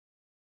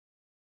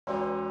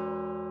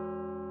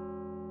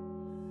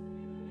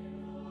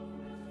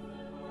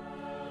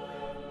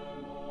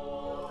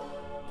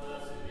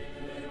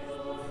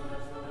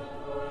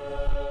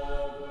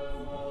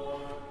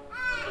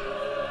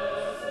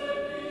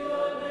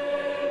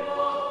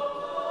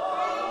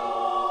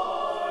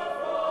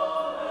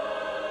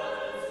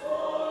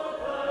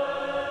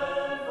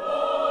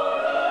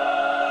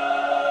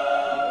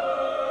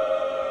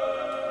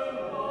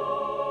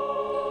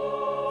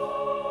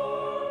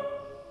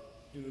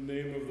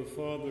name of the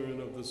Father,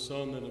 and of the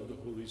Son, and of the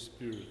Holy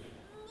Spirit.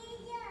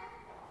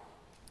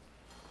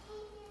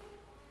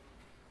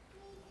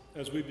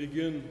 As we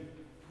begin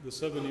the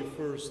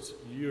 71st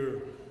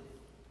year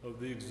of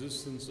the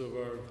existence of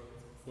our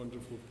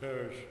wonderful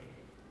parish,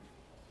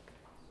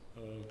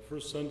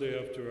 first Sunday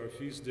after our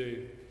feast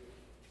day,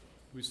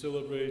 we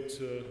celebrate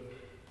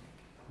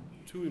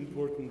two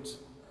important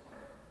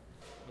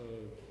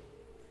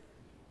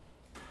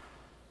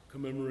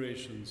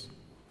commemorations.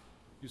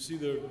 You see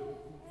there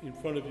in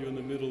front of you in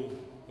the middle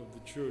of the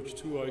church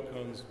two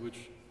icons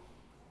which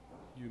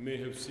you may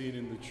have seen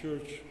in the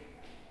church,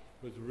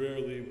 but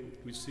rarely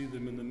we see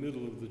them in the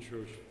middle of the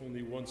church,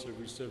 only once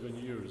every 7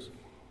 years.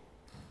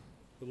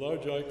 The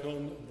large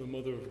icon of the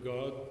Mother of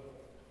God,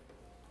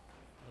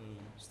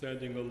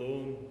 standing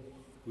alone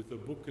with a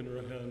book in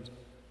her hand,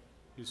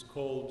 is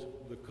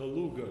called the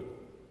Kaluga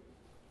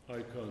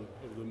icon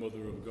of the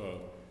Mother of God.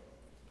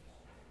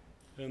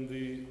 And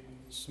the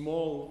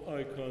small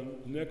icon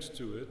next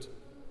to it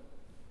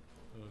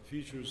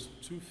features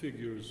two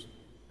figures,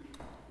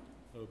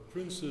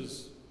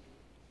 Prince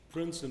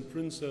and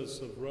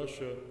Princess of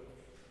Russia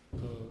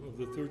of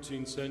the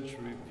 13th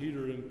century,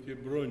 Peter and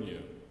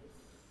Febronia.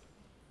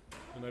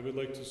 And I would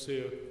like to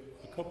say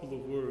a couple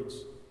of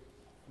words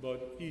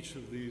about each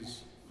of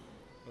these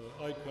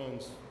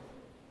icons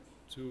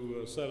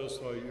to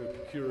satisfy your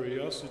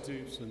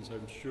curiosity, since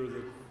I'm sure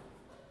that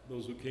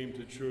those who came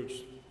to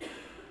church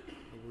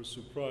were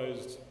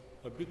surprised,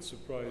 a bit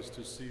surprised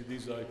to see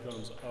these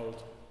icons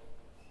out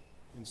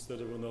instead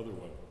of another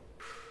one.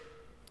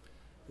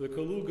 The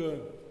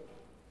Kaluga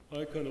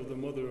icon of the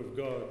Mother of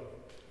God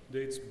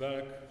dates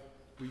back,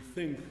 we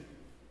think,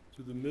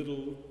 to the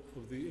middle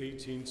of the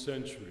 18th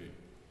century.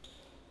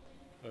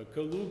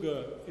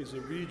 Kaluga is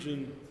a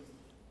region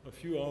a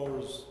few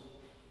hours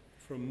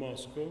from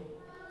Moscow,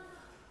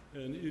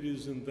 and it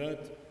is in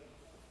that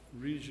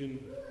region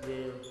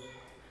where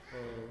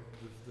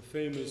the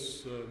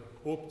famous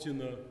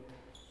Optina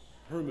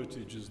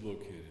Hermitage is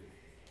located.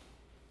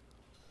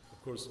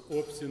 Of course,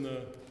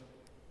 Optina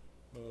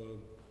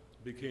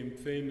became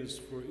famous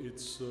for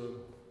its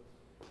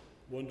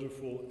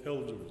wonderful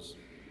elders,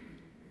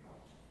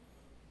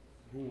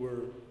 who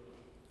were,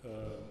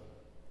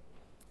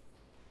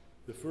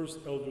 the first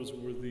elders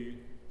were the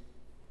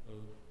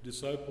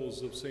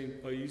disciples of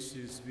Saint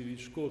Paisius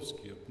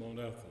Velishkovsky at Mount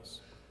Athos.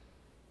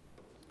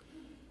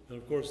 And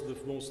of course, the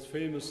most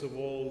famous of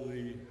all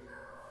the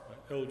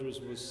elders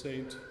was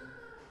Saint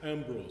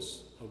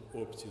Ambrose of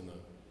Optina.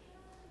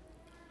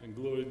 And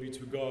glory be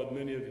to God,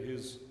 many of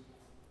his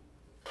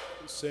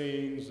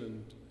sayings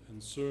and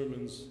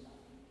sermons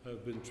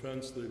have been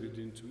translated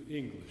into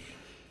English.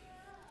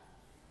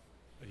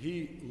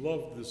 He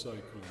loved this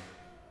icon.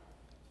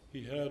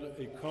 He had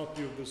a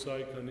copy of this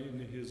icon in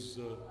his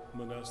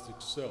monastic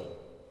cell.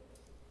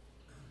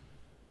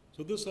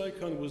 So this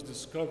icon was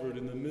discovered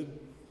in the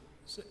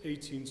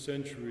mid-18th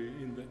century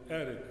in the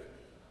attic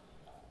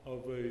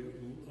of a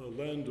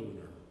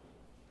landowner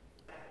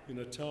in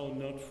a town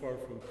not far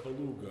from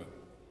Kaluga.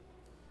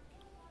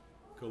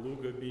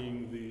 Kaluga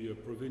being the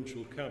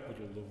provincial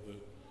capital of the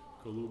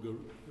Kaluga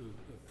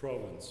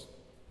province.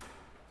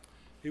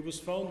 It was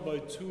found by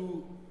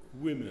two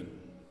women,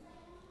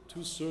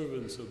 two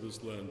servants of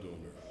this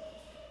landowner.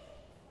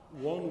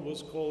 One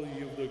was called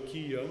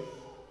Evdokia,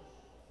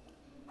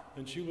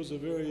 and she was a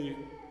very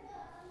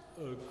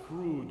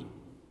crude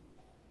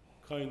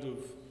kind of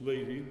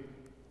lady,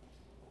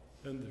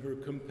 and her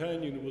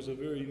companion was a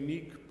very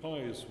meek,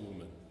 pious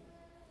woman.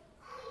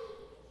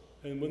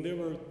 And when they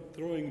were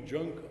throwing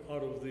junk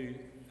out of the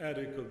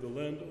attic of the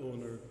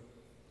landowner,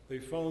 they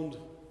found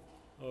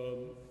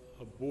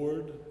a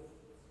board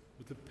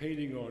with a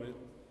painting on it.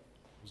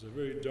 It was a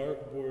very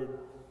dark board,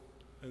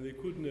 and they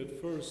couldn't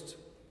at first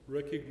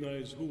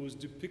recognize who was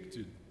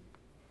depicted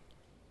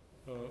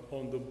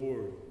on the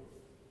board.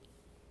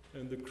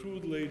 And the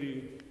crude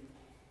lady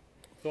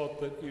thought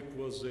that it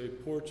was a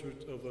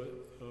portrait of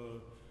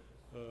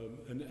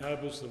an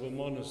abbess of a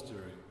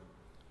monastery.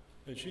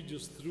 And she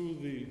just threw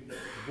the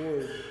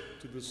board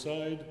to the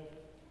side,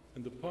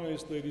 and the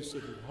pious lady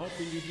said, "How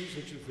can you do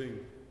such a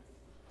thing?"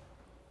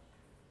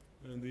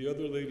 And the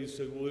other lady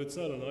said, "Well, it's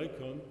not an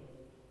icon."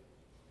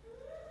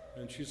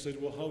 And she said,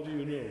 "Well, how do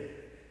you know?"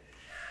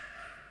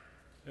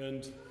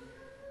 And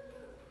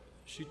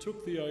she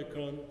took the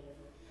icon,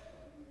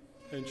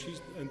 and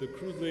the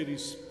crude lady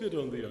spit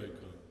on the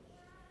icon.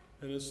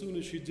 And as soon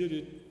as she did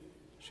it,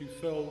 she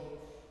fell,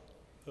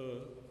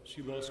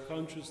 she lost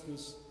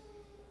consciousness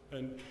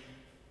and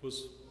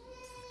was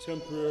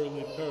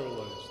temporarily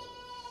paralyzed.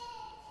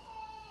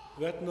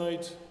 That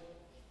night,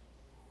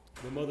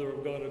 the Mother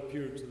of God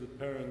appeared to the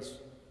parents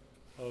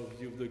of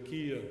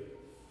Evdokia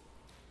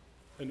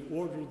and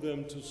ordered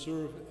them to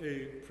serve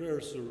a prayer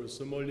service,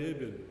 a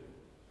moleben,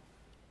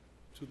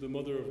 to the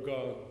Mother of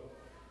God,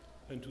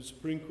 and to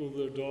sprinkle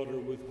their daughter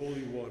with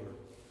holy water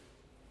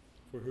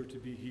for her to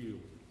be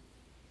healed.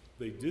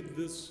 They did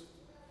this.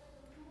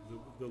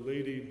 The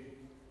lady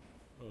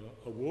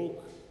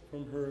awoke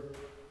from her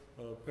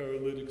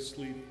paralytic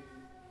sleep,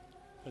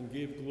 and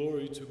gave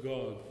glory to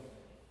God,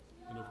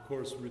 and of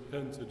course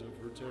repented of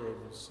her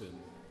terrible sin.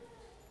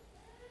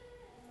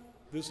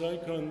 This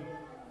icon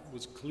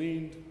was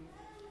cleaned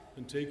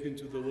and taken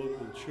to the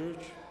local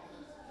church,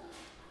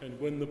 and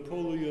when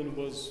Napoleon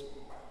was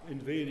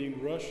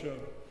invading Russia,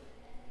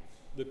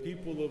 the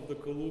people of the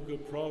Kaluga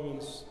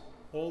province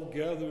all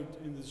gathered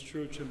in this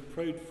church and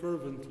prayed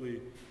fervently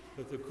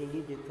that the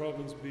Kaluga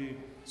province be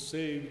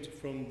saved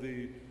from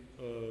the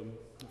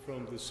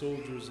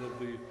soldiers of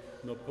the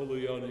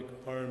Napoleonic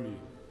army.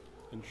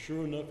 And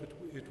sure enough,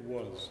 it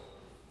was.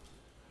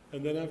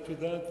 And then after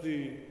that,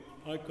 the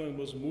icon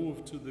was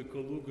moved to the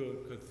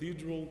Kaluga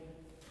Cathedral,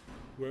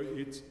 where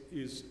it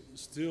is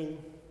still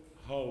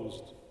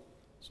housed.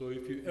 So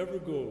if you ever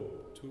go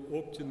to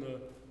Optina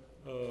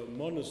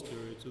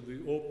Monastery, to the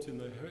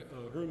Optina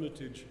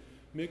Hermitage,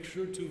 make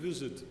sure to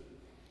visit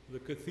the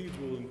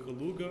cathedral in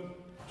Kaluga,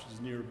 which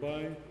is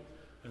nearby,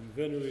 and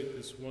venerate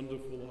this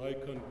wonderful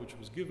icon which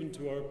was given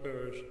to our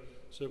parish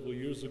several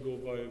years ago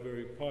by a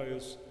very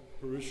pious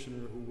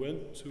parishioner who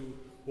went to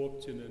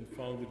Optina and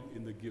found it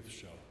in the gift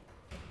shop.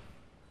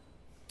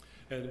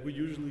 And we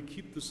usually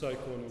keep this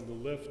icon on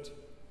the left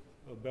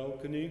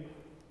balcony,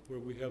 where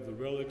we have the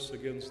relics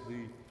against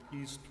the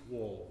east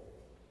wall.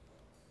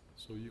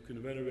 So you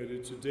can venerate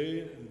it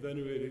today and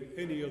venerate it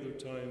any other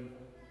time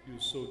you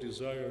so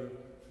desire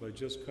by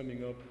just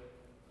coming up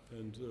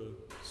and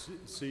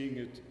seeing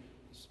it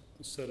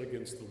set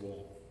against the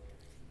wall.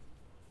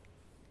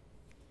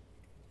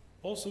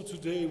 Also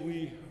today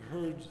we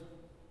heard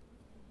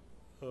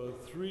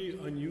 3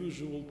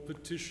 unusual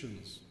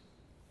petitions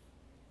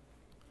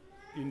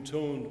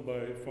intoned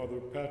by Father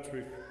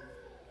Patrick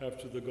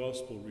after the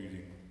Gospel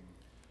reading.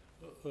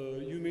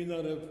 You may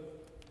not have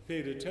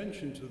paid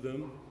attention to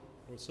them,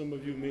 or some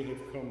of you may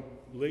have come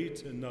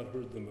late and not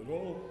heard them at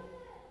all.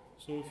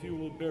 So if you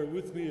will bear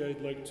with me,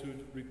 I'd like to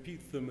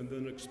repeat them and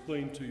then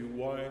explain to you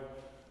why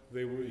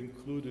they were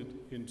included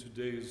in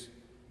today's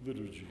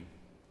liturgy.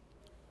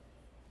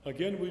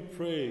 Again, we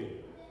pray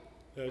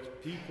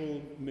that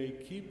people may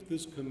keep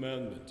this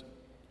commandment: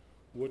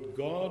 what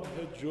God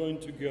had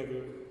joined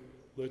together,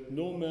 let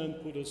no man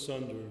put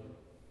asunder,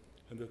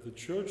 and that the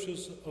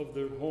churches of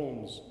their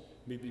homes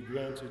may be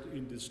granted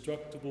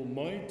indestructible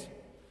might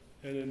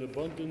and an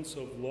abundance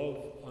of love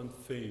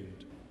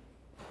unfeigned.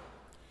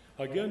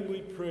 Again,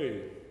 we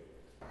pray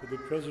for the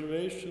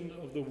preservation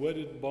of the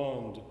wedded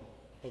bond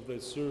of thy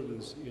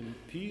servants in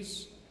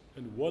peace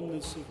and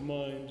oneness of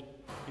mind,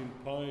 in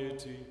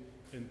piety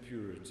and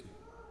purity.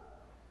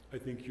 I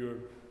think you're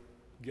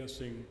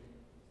guessing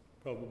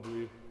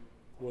probably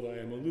what I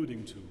am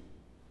alluding to.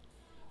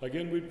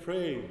 Again, we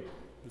pray,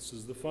 this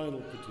is the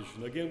final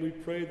petition, again we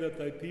pray that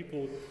thy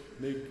people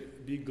may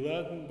be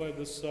gladdened by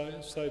the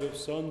sight of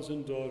sons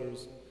and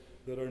daughters,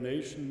 that our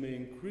nation may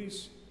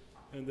increase,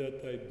 and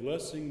that thy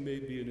blessing may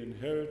be an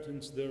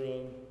inheritance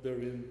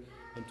therein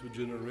unto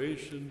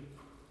generation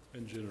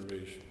and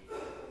generation.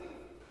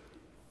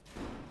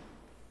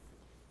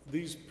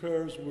 These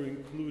prayers were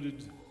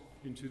included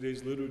in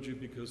today's liturgy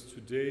because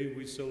today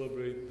we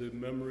celebrate the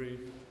memory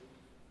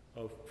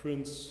of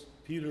Prince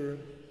Peter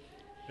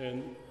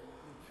and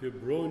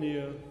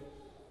Febronia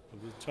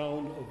of the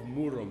town of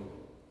Murom.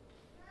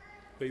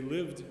 They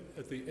lived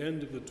at the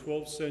end of the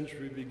 12th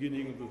century,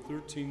 beginning of the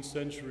 13th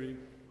century,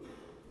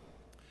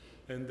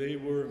 and they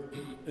were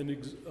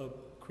a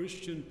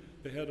Christian.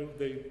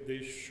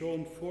 They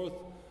shone forth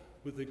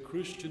with a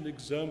Christian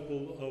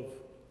example of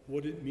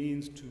what it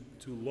means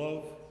to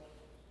love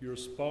your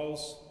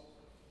spouse,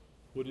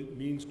 what it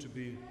means to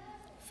be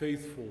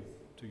faithful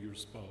to your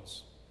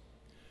spouse.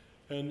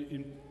 And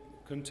in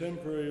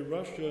contemporary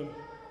Russia,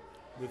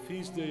 the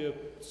feast day of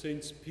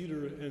Saints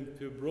Peter and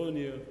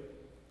Febronia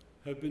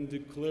have been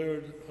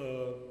declared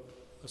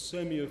a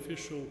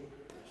semi-official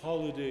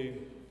holiday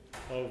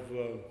of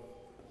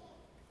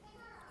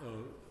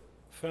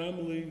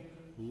family,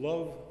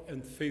 love,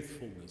 and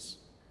faithfulness.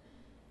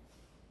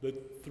 The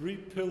 3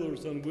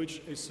 pillars on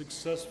which a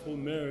successful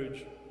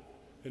marriage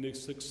and a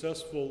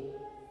successful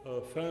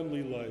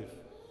family life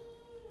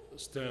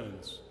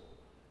stands.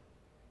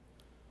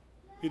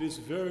 It is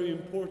very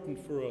important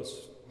for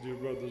us, dear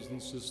brothers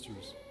and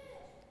sisters,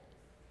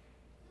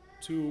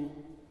 to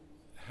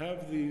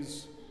have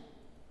these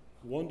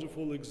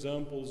wonderful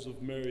examples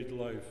of married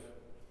life,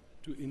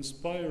 to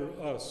inspire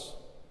us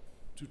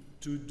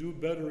to do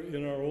better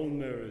in our own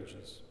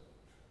marriages.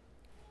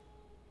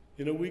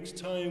 In a week's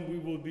time, we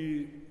will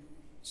be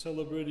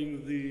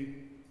celebrating the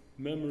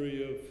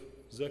memory of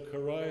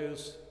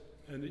Zacharias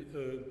and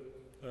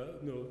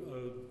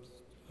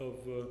of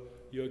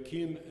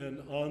Joachim and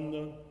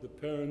Anna, the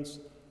parents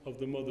of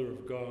the Mother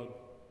of God.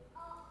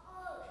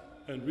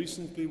 And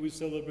recently we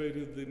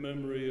celebrated the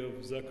memory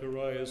of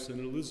Zacharias and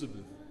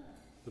Elizabeth,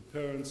 the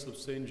parents of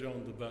St.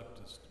 John the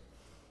Baptist.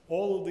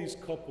 All of these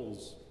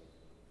couples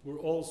were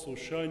also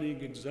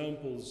shining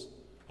examples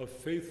of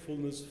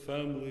faithfulness,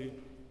 family,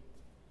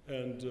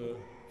 and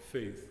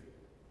faith.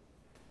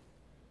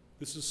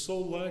 This is so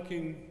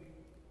lacking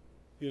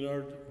in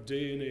our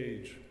day and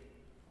age,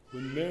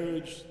 when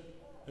marriage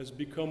has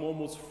become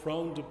almost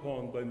frowned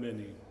upon by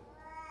many,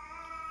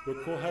 where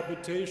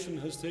cohabitation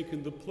has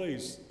taken the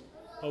place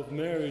of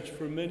marriage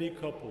for many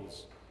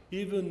couples,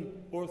 even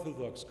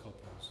Orthodox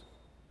couples,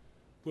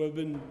 who have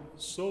been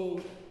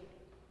so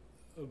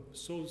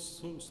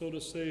to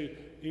say,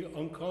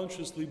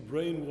 unconsciously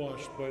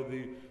brainwashed by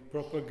the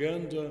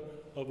propaganda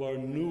of our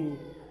new,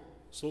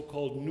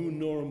 so-called new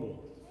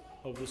normal,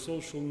 of the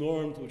social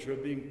norms which are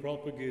being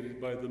propagated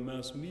by the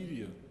mass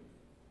media.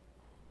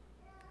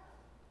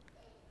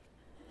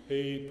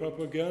 A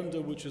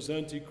propaganda which is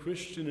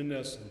anti-Christian in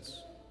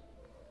essence,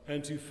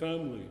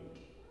 anti-family,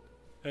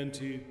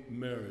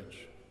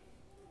 anti-marriage.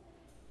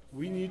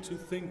 We need to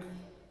think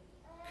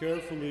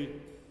carefully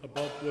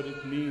about what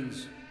it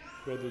means,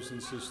 brothers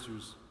and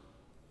sisters,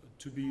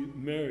 to be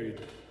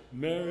married.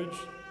 Marriage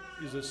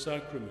is a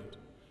sacrament.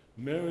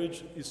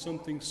 Marriage is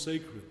something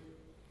sacred,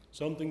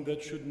 something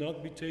that should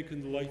not be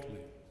taken lightly.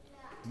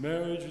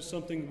 Marriage is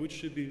something which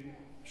should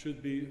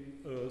be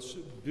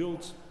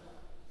built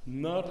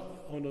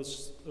not on a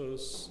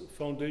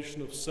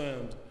foundation of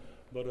sand,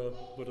 but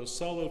a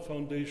solid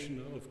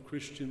foundation of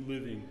Christian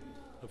living,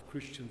 of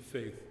Christian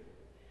faith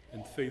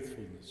and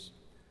faithfulness.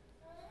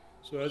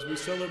 So as we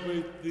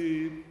celebrate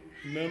the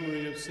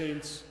memory of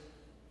Saints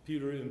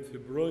Peter and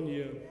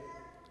Febronia,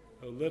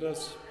 let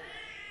us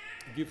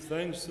give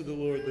thanks to the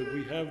Lord that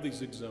we have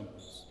these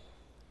examples.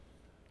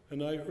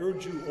 And I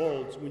urge you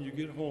all, when you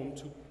get home,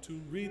 to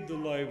read the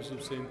lives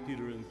of Saint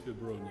Peter and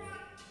Febronia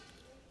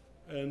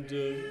and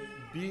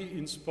be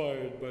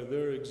inspired by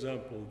their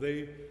example.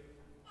 They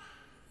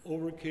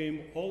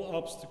overcame all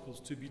obstacles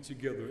to be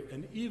together,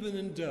 and even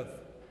in death,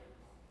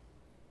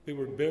 they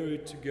were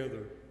buried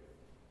together.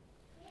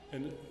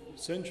 And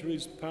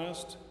centuries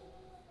passed,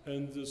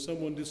 and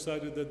someone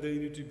decided that they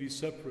needed to be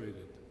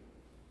separated.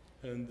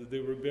 And they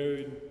were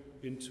buried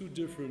in two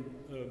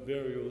different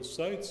burial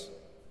sites,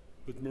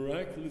 but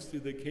miraculously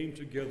they came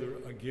together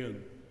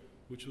again,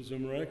 which was a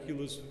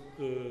miraculous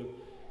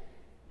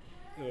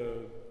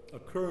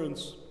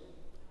occurrence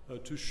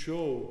to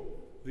show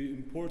the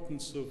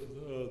importance of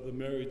the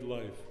married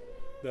life,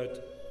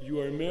 that you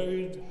are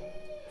married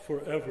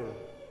forever,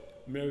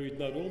 married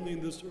not only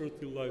in this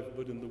earthly life,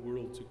 but in the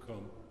world to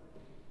come.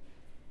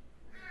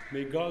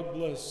 May God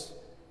bless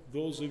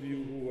those of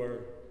you who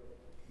are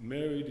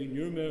married in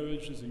your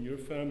marriages, in your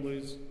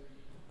families.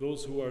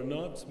 Those who are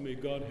not, may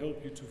God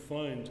help you to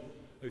find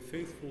a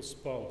faithful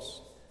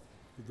spouse.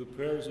 Through the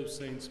prayers of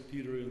Saints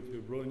Peter and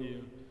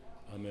Febronia,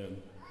 Amen.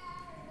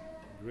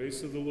 The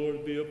grace of the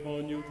Lord be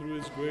upon you through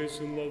his grace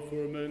and love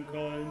for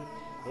mankind,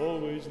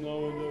 always,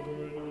 now, and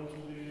ever, and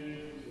unto the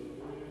ages of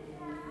ages.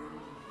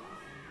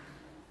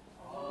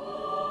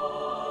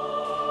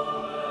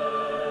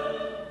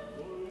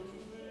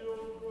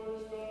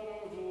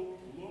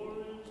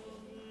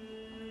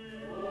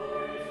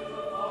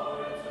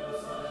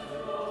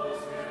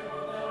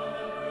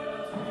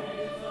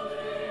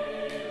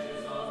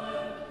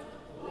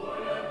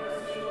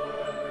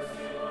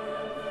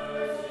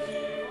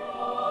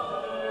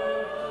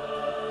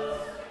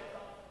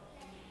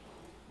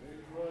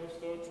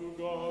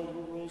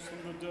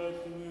 From the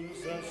death and the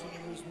intercession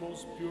of his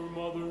most pure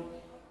mother,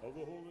 of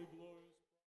the Holy